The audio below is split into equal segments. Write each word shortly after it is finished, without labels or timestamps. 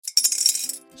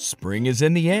Spring is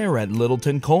in the air at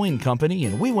Littleton Coin Company,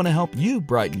 and we want to help you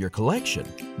brighten your collection.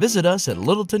 Visit us at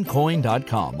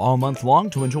littletoncoin.com all month long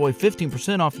to enjoy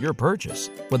 15% off your purchase.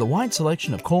 With a wide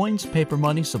selection of coins, paper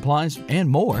money, supplies, and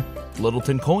more,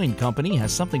 Littleton Coin Company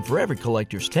has something for every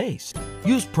collector's taste.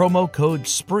 Use promo code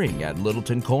SPRING at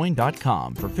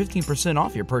littletoncoin.com for 15%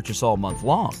 off your purchase all month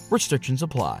long. Restrictions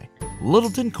apply.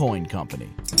 Littleton Coin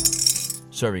Company.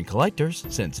 Serving collectors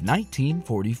since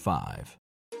 1945.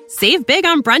 Save big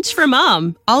on brunch for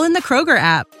mom, all in the Kroger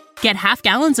app. Get half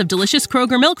gallons of delicious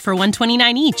Kroger milk for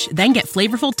 $1.29 each. Then get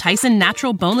flavorful Tyson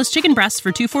natural boneless chicken breasts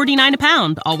for $2.49 a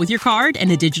pound, all with your card and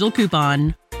a digital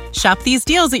coupon. Shop these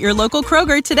deals at your local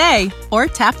Kroger today, or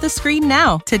tap the screen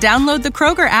now to download the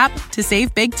Kroger app to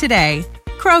save big today.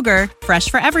 Kroger, fresh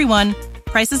for everyone.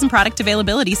 Prices and product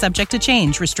availability subject to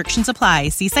change. Restrictions apply.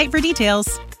 See site for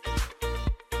details.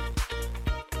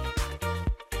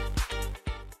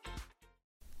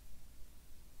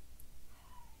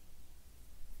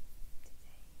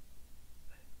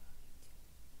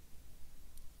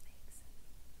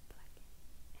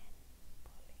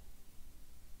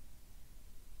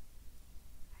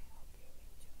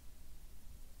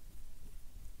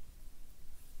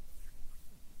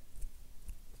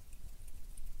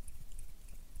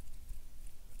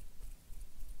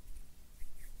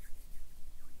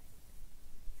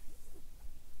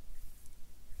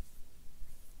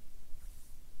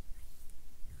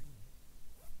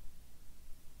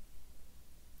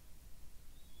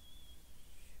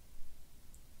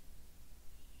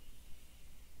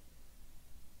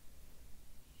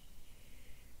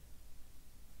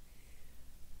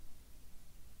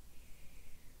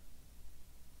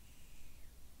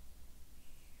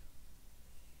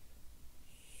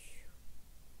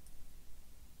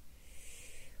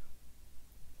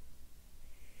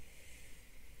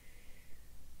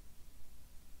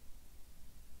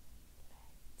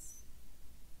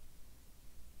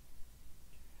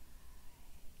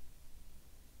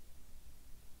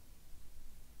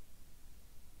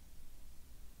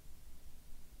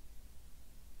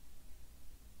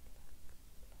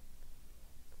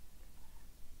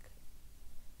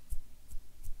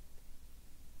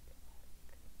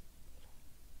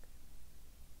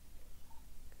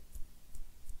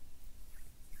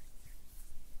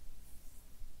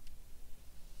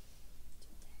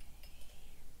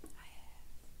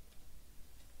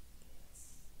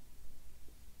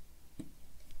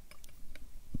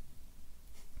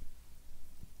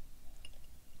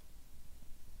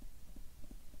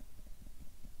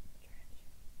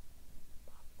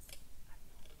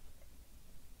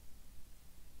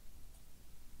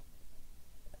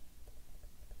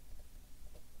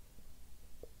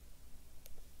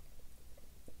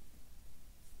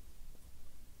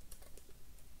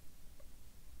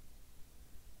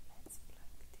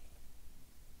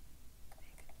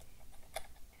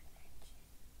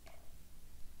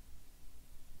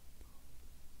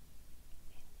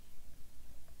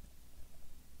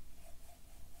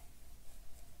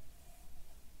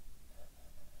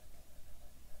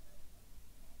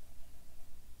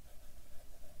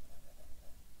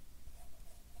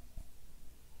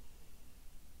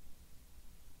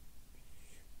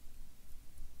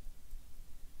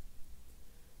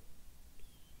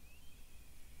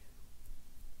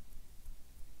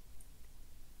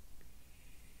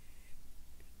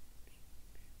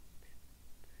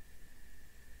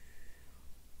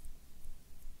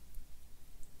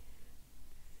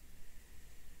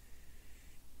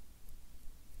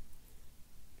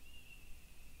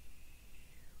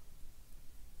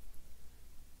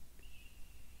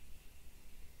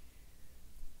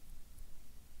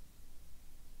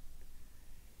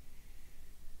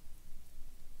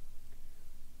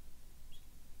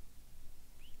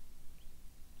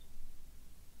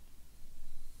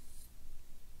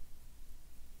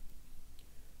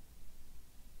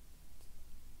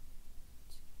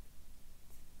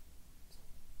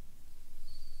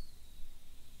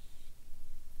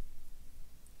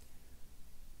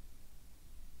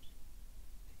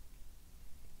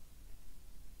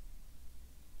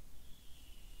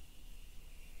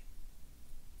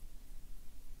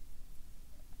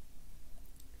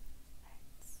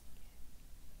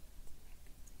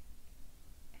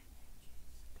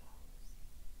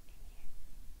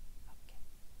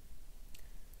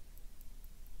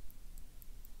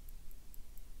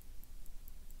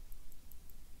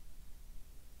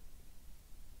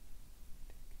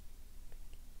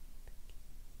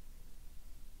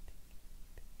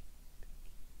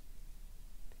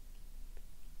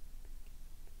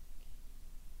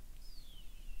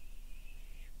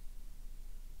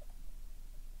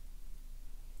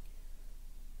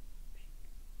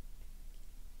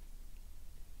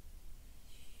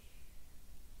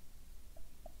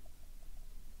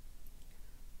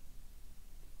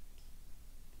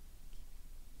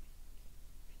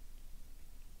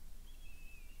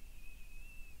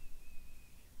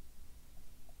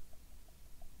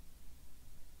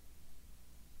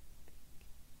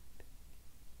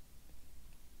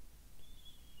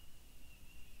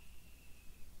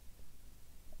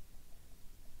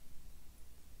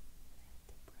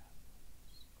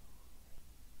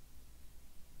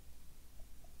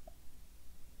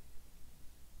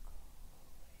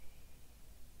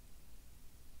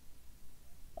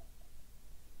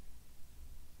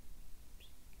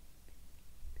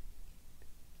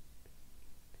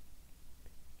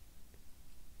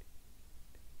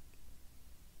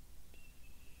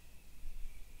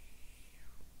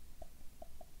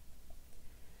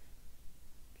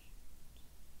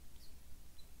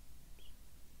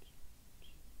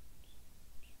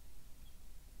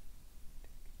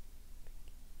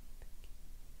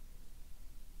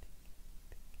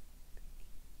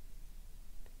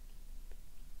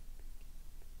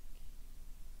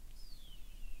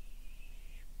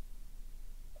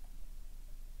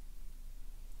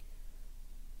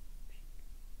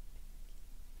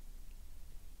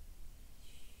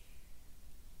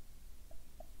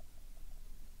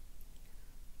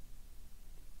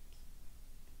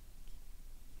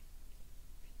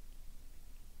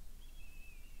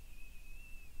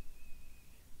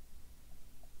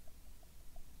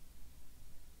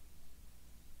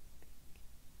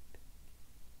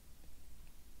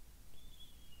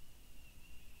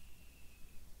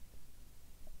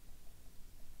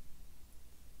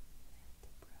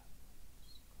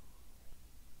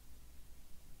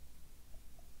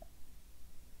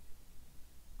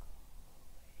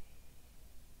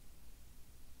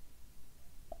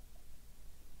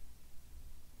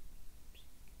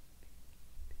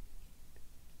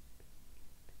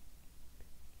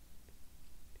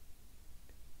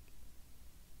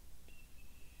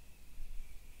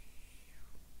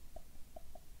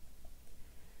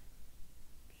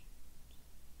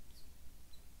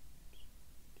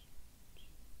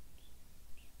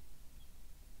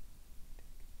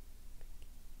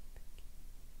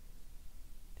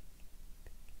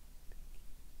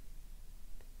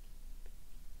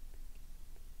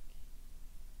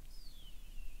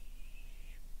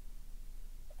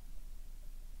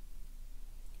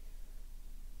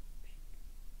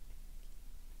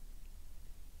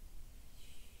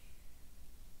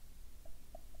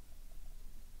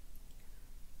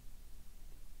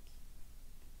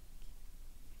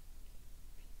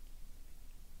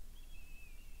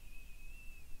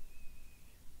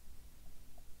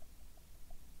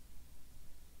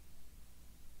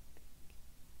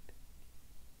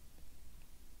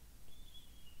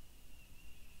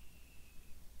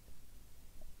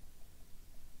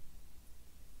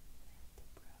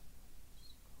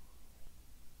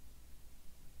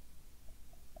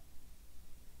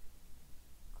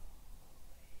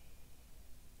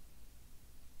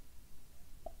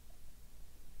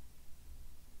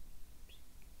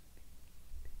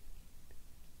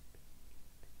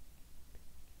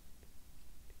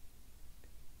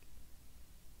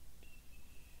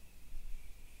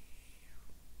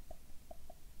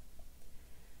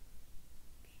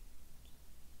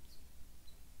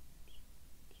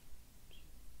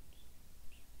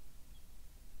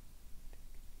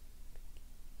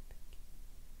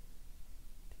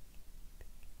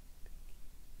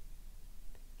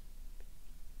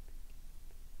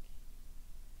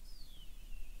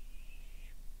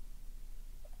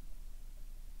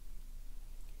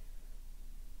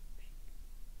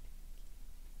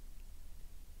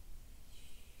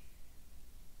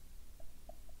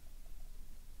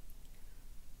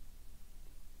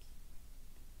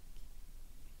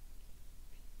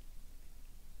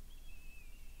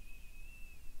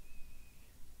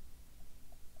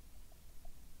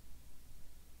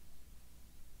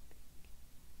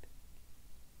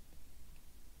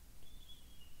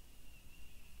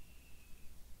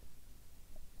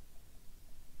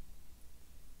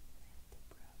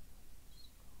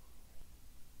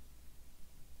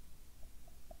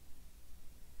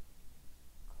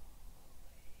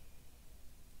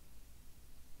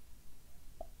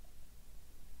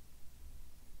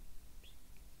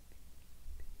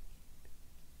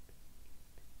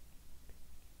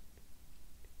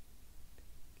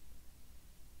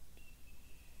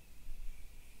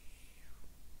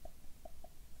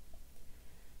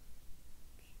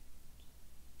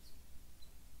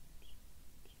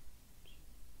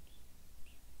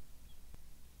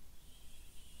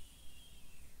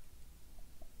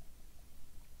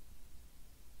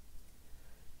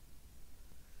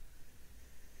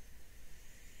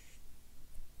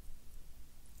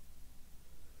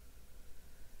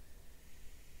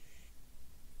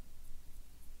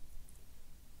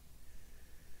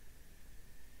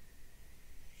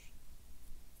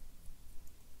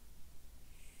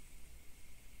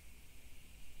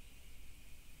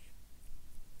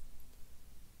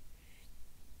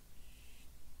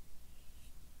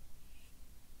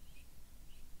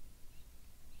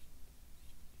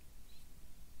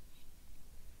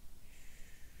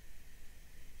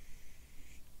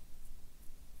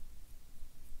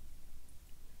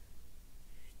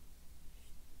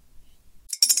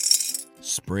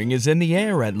 Spring is in the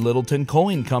air at Littleton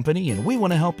Coin Company, and we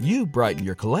want to help you brighten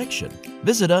your collection.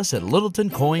 Visit us at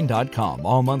littletoncoin.com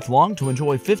all month long to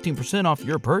enjoy 15% off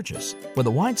your purchase. With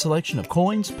a wide selection of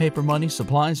coins, paper money,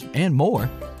 supplies, and more,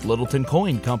 Littleton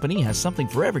Coin Company has something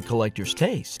for every collector's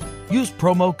taste. Use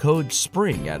promo code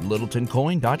SPRING at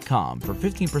littletoncoin.com for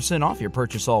 15% off your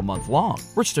purchase all month long.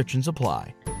 Restrictions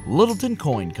apply. Littleton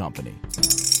Coin Company.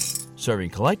 Serving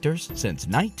collectors since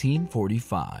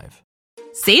 1945.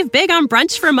 Save big on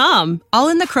brunch for mom, all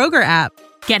in the Kroger app.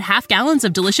 Get half gallons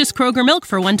of delicious Kroger milk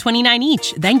for $1.29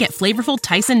 each. Then get flavorful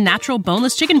Tyson natural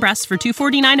boneless chicken breasts for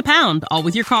 $2.49 a pound, all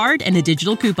with your card and a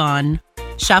digital coupon.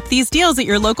 Shop these deals at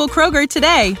your local Kroger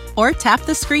today, or tap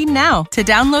the screen now to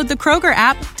download the Kroger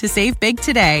app to save big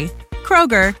today.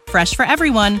 Kroger, fresh for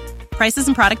everyone. Prices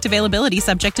and product availability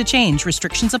subject to change.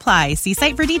 Restrictions apply. See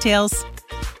site for details.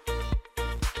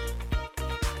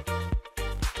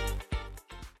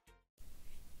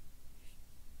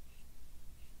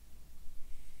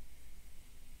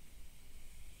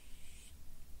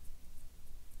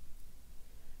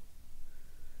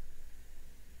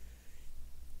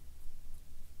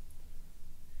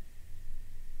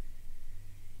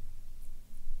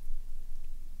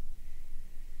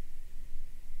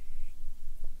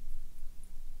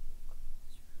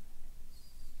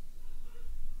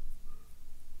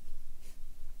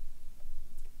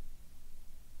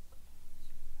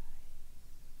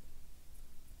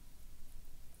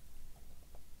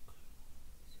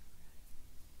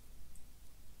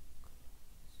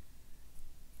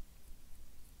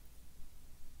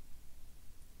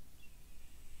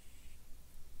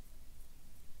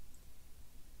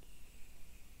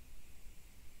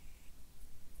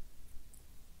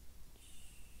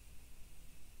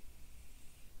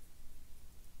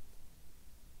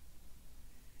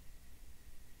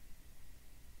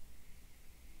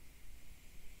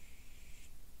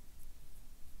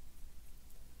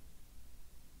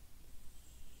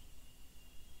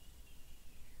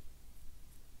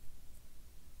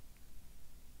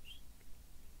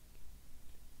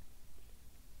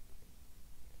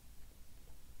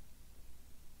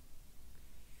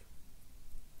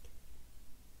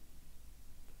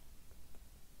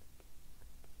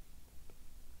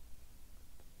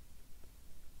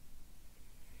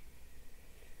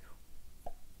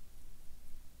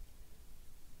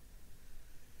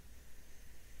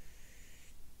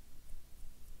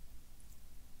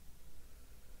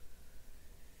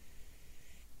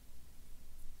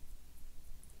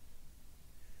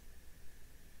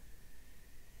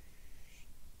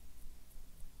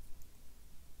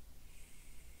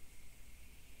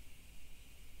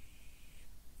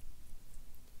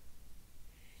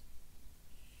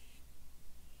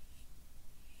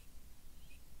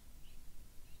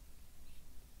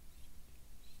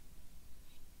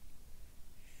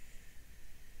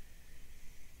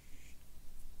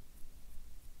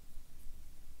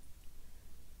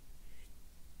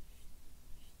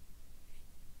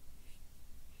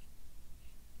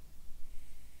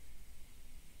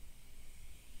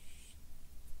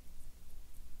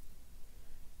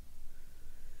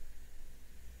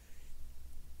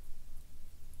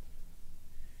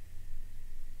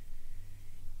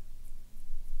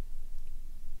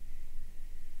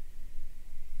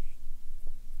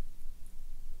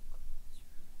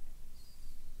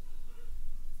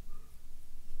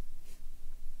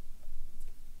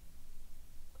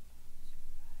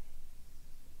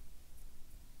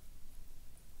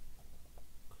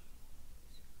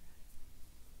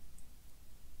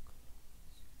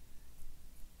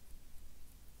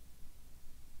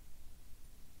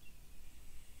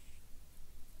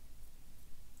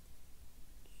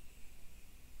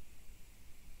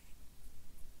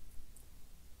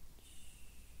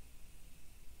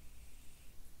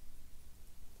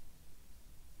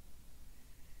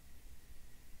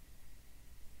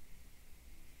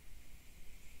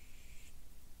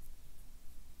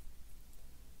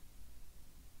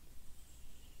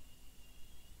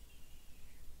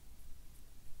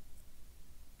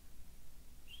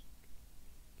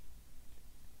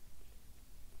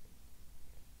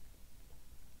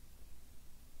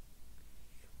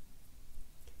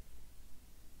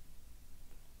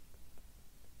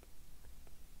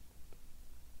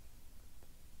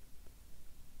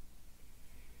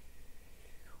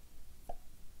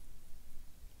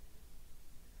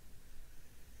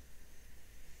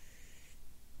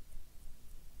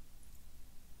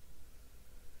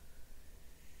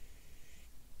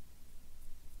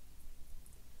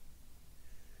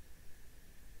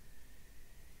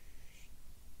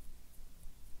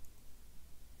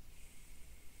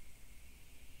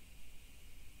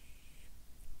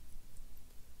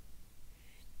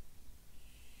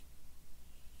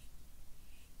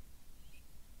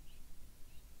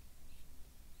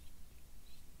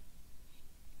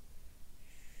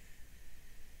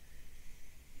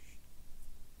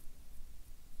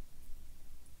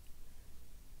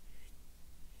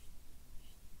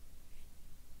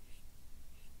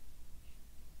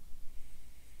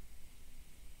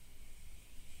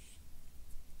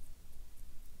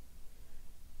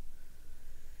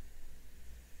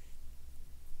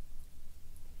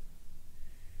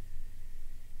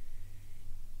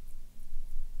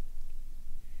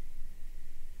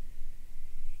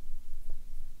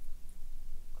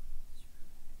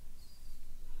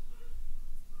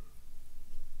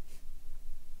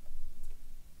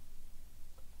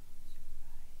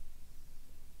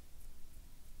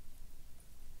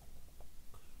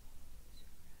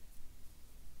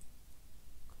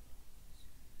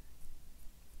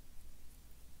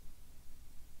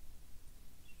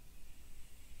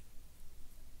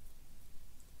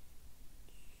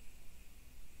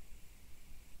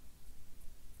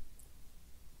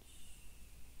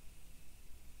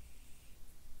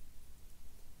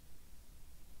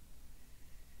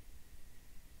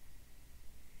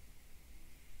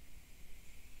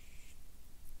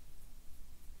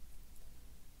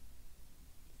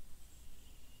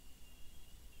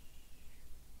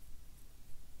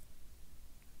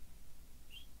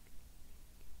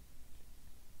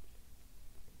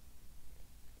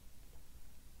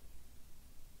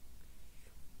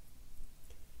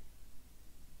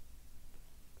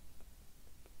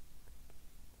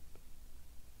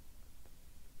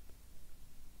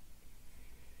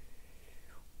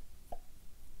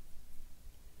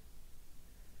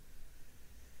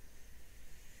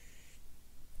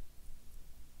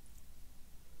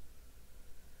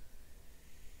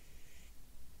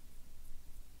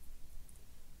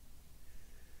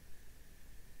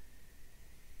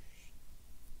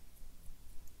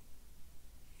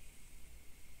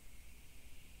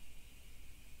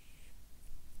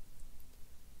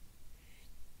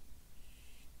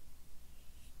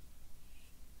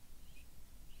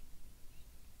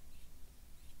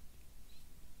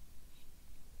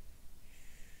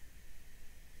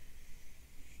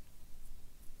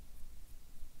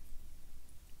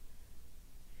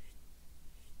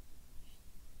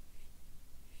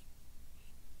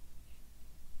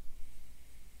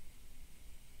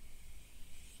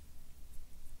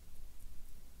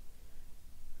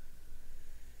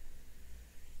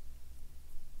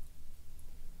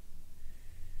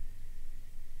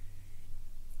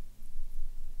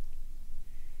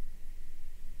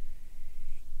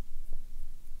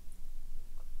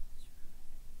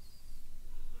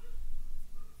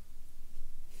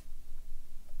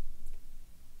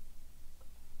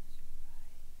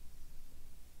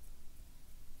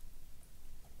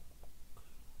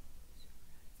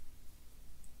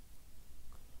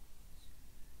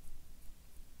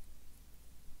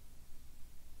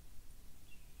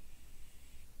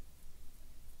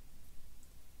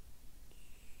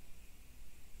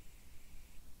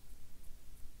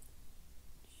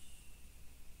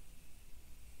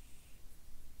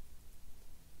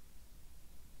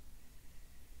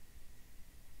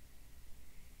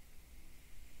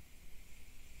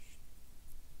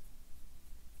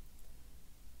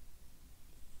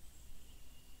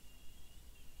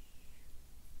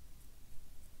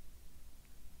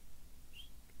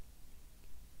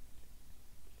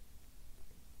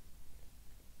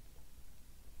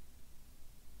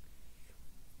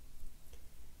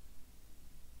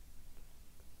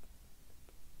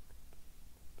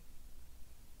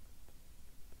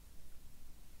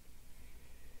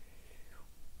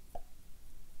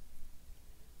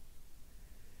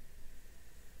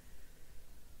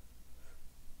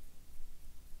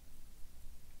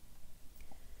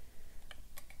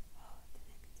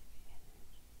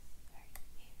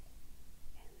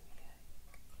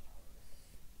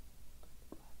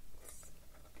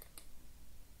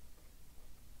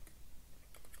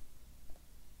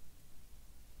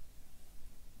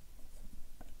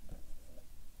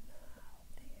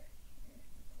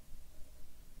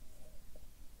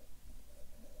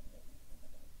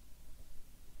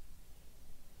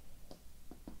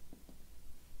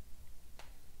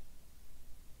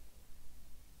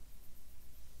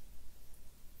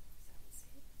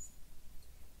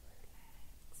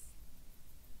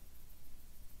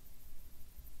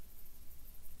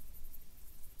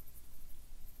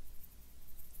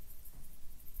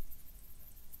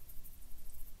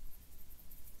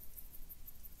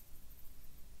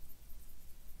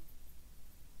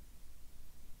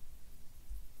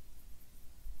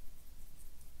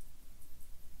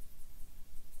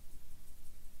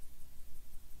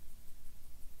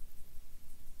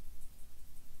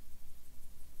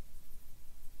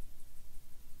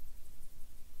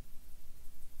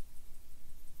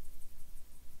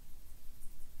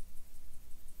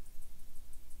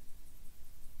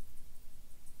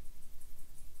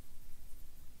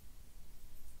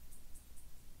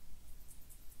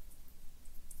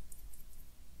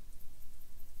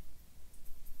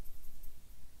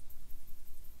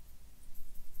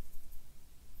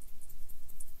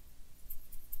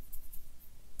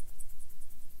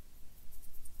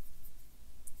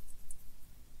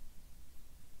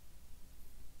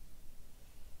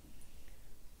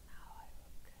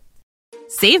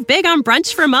 Save big on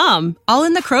brunch for mom, all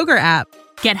in the Kroger app.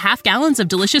 Get half gallons of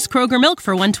delicious Kroger milk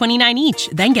for $1.29 each.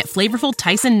 Then get flavorful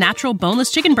Tyson natural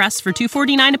boneless chicken breasts for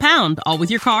 $2.49 a pound, all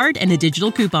with your card and a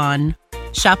digital coupon.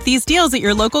 Shop these deals at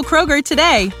your local Kroger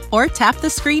today, or tap the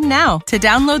screen now to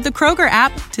download the Kroger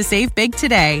app to save big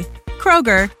today.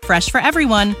 Kroger, fresh for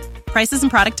everyone. Prices and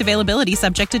product availability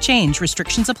subject to change.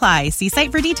 Restrictions apply. See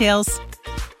site for details.